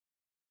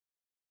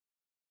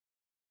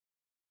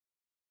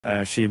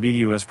Shiba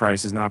US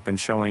price has not been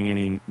showing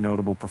any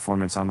notable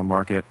performance on the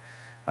market,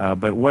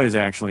 but what is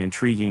actually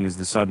intriguing is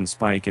the sudden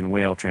spike in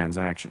whale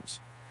transactions.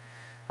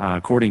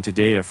 According to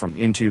data from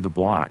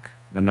IntoTheBlock,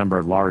 the number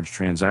of large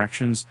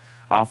transactions,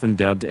 often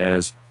dubbed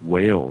as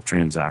whale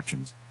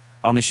transactions,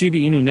 on the Shiba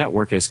Inu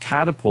network has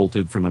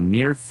catapulted from a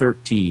mere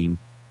 13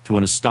 to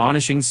an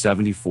astonishing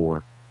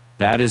 74.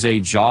 That is a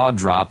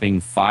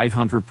jaw-dropping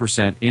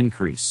 500%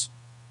 increase.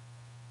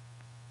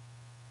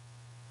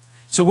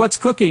 So what's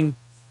cooking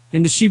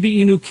in the Shiba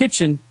Inu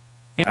kitchen?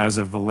 As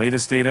of the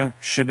latest data,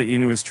 Shiba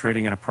Inu is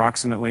trading at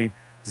approximately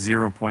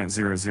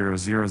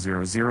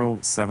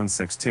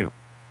 0.0000762.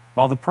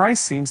 While the price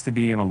seems to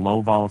be in a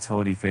low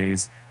volatility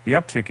phase, the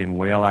uptick in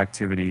whale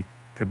activity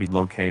could be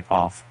located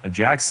off a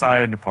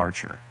jack-sided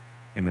departure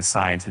in the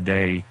side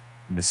today,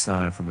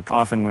 from the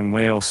often when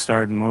whales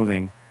start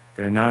moving,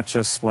 they're not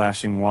just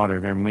splashing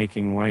water, they're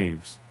making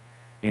waves.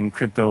 In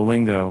crypto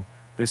lingo,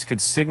 this could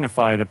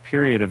signify a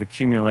period of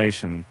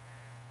accumulation.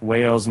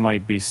 Whales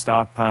might be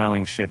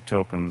stockpiling SHIB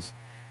tokens,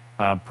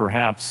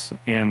 perhaps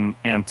in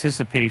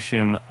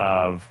anticipation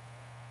of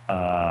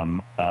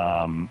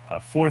a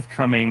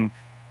forthcoming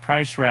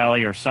price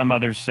rally or some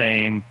other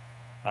saying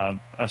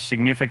a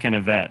significant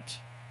event.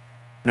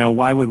 Now,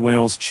 why would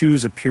whales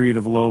choose a period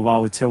of low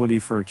volatility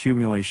for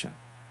accumulation?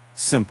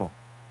 Simple.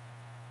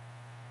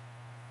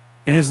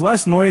 It is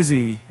less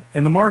noisy,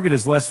 and the market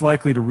is less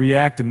likely to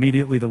react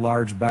immediately to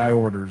large buy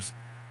orders,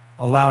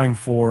 allowing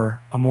for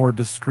a more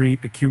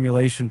discreet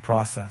accumulation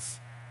process.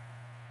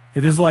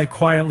 It is like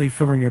quietly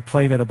filling your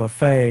plate at a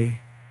buffet.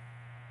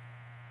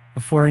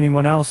 Before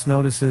anyone else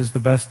notices the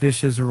best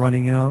dishes are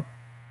running out.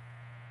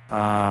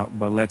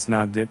 But let's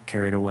not get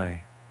carried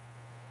away.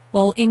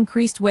 While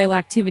increased whale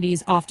activity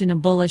is often a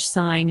bullish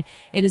sign,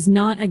 it is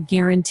not a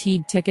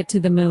guaranteed ticket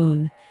to the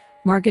moon.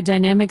 Market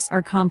dynamics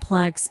are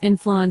complex,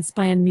 influenced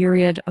by a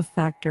myriad of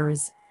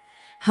factors.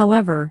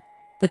 However,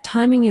 the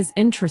timing is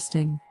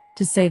interesting,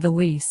 to say the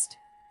least.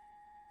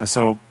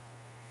 So,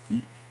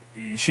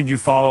 should you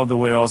follow the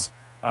whales?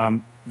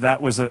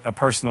 That was a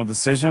personal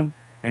decision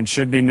and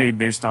should be made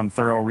based on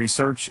thorough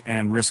research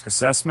and risk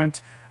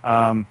assessment.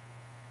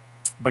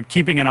 But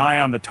keeping an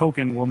eye on the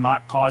token will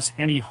not cause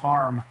any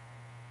harm